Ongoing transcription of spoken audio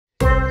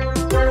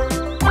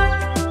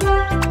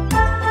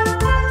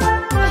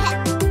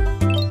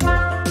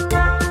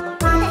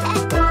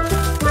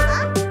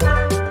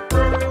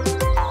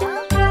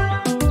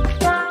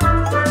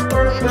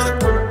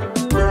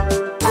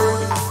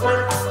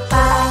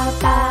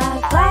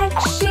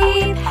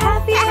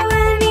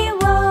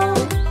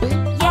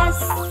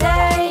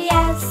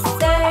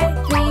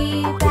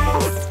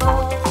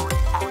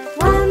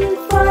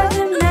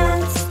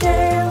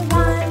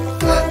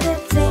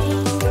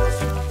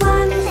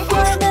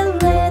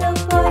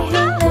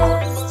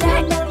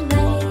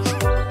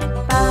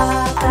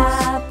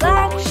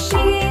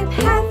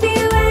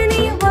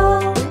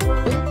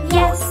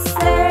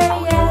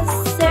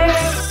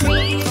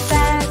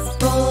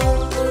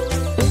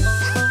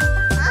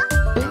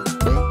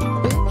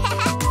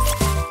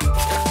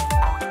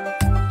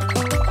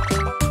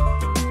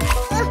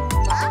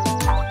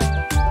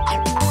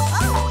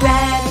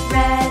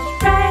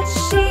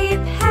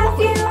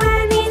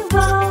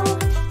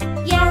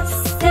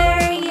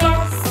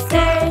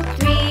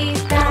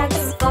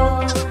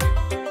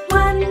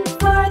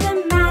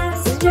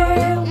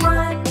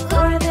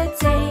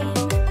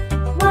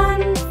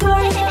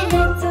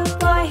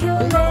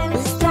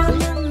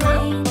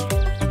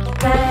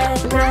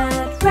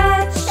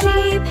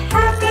sheep,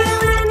 have you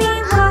any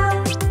wool?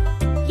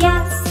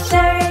 Yes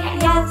sir,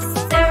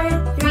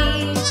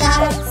 3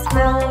 bags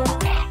full.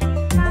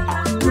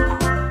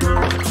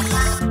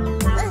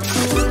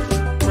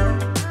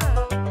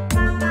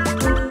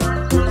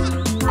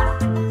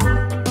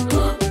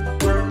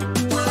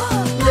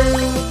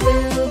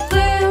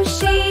 Blue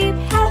sheep,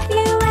 have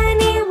you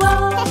any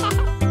wool?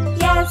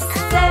 Yes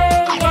sir,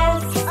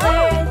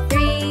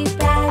 3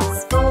 bags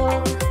full.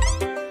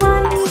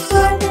 One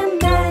for the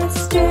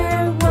master,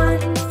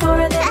 one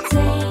for the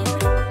tame,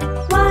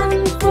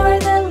 one for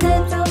the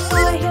little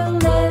boy who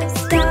lives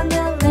down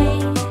the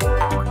lane.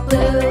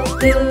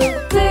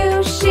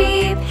 Blue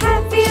sheep,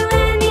 have you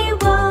any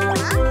wool?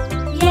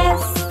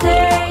 Yes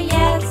sir,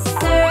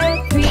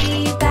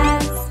 3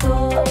 bags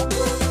full.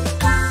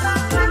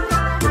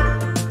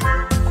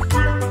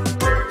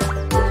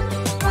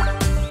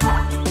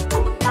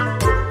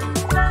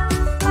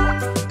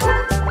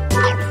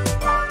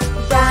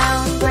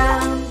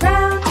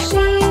 Brown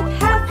sheep,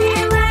 have you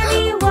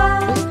any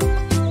wool?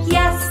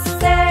 Yes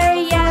sir,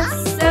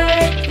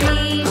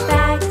 3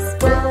 bags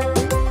full.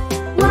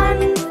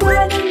 One for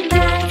the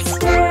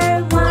master,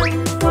 one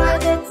for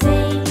the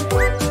tame,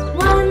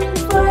 one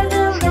for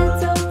the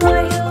little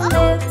boy who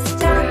lives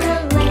down the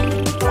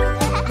lane.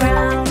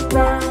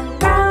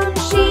 Brown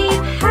sheep,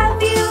 have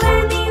you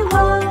any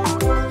wool?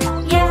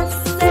 Yes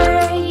sir,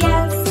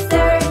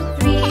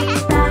 3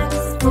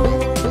 bags full.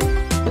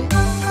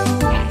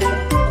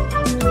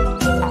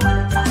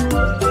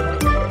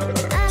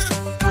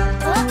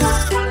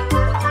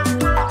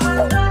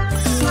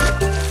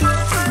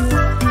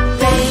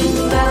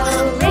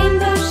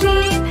 Rainbow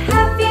sheep,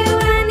 have you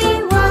any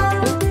wool?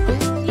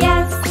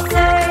 Yes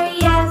sir,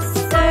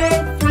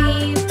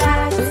 3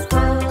 bags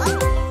full.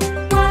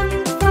 One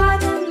for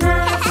the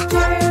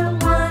master,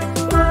 one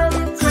for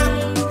the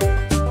tame,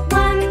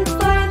 one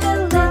for the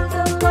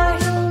little boy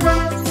who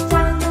lives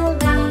down the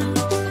lane.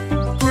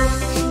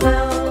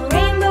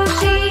 Rainbow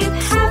sheep,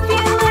 have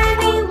you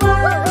any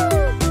wool?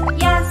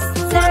 Yes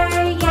sir,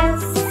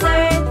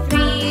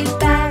 3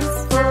 bags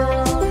full.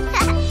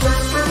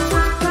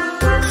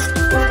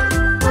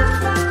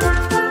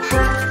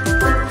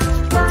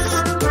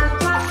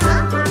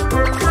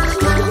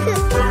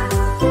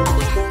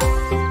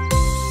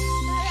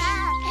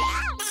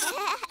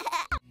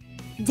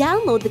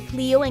 Download the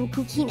Cleo and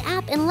Cuquín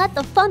app and let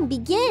the fun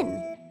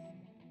begin.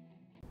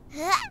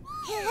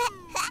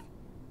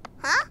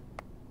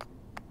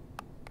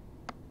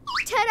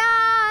 Ta-da!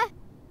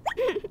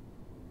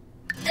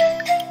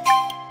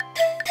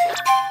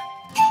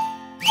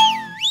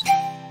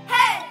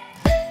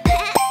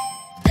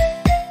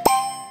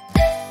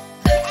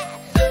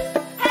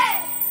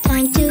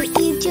 Time to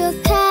eat your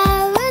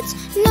carrots.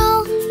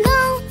 No, no,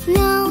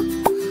 no.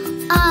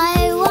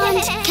 I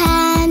want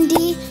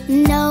candy.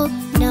 No,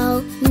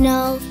 no,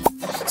 no.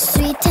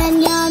 Sweet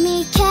and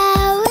yummy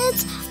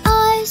carrots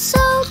are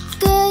so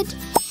good.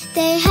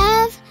 They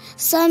have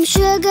some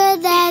sugar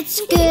that's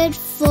good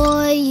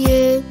for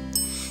you.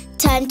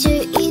 Time to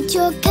eat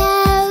your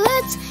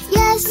carrots.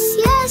 Yes,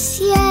 yes,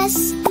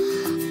 yes.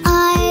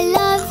 I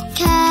love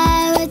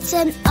carrots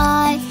and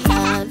I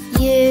love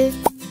you.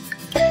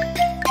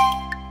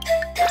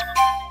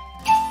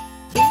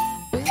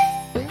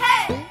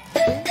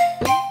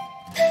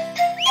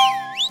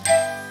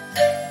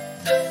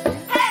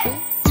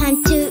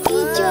 Time to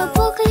eat your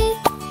broccoli.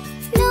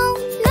 No,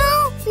 no,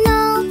 no.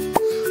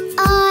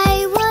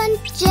 I want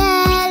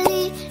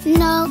jelly.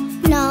 No,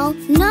 no,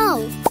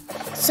 no.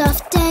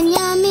 Soft and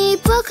yummy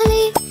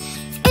broccoli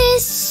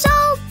is so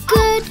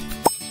good.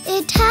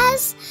 It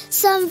has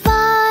some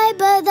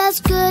fiber that's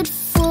good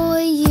for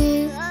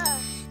you.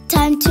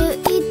 Time to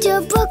eat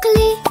your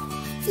broccoli.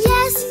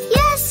 Yes,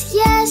 yes,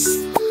 yes.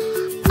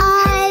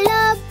 I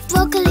love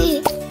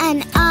broccoli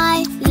and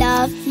I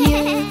love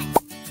you.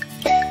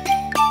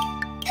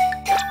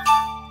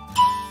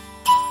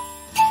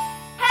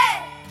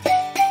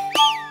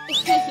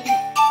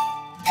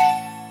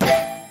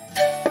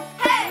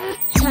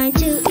 Time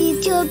to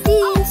eat your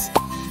beans.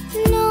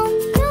 No,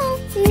 no,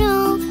 no.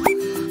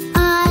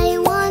 I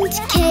want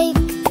cake.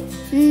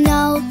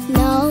 No,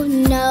 no,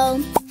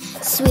 no.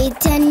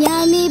 Sweet and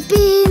yummy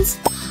beans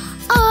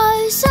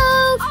are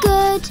so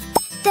good.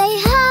 They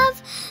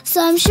have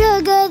some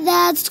sugar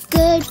that's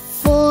good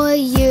for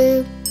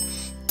you.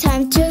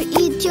 Time to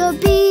eat your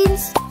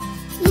beans.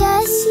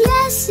 Yes,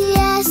 yes,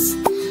 yes.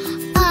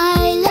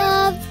 I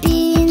love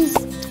beans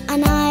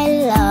and I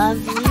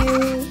love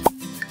you.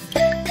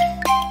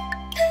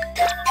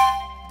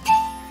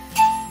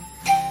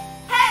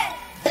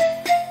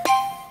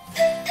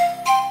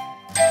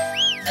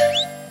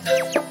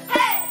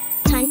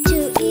 Time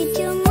to eat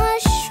your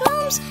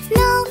mushrooms.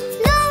 No,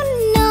 no,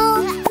 no.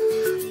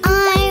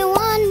 I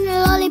want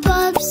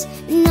lollipops.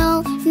 No,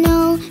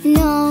 no,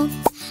 no.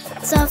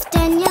 Soft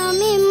and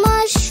yummy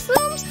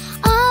mushrooms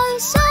are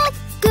so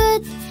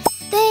good.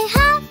 They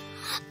have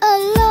a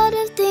lot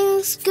of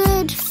things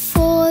good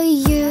for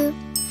you.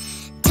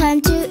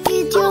 Time to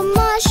eat your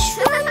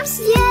mushrooms.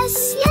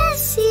 Yes,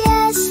 yes,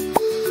 yes.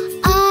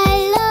 I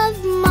love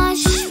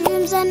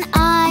mushrooms and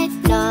I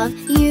love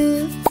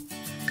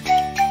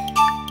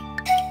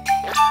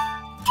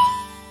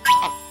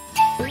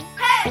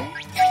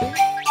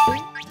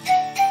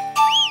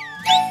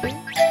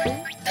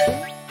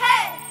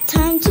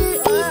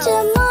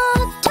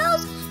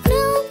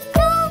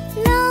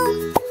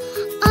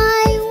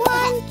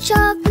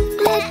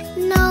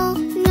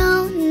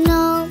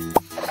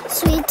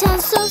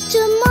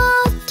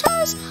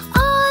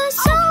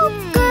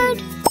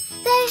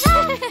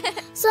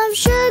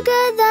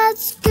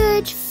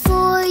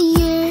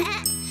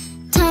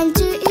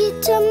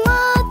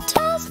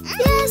tomatoes.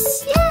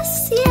 Yes,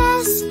 yes,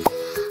 yes.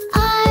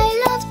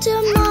 I love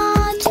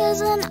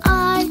tomatoes and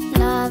I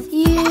love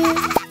you.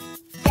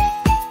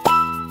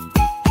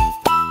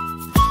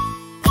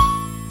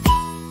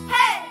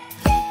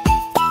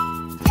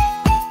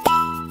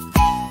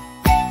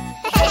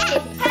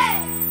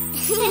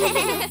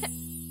 Hey!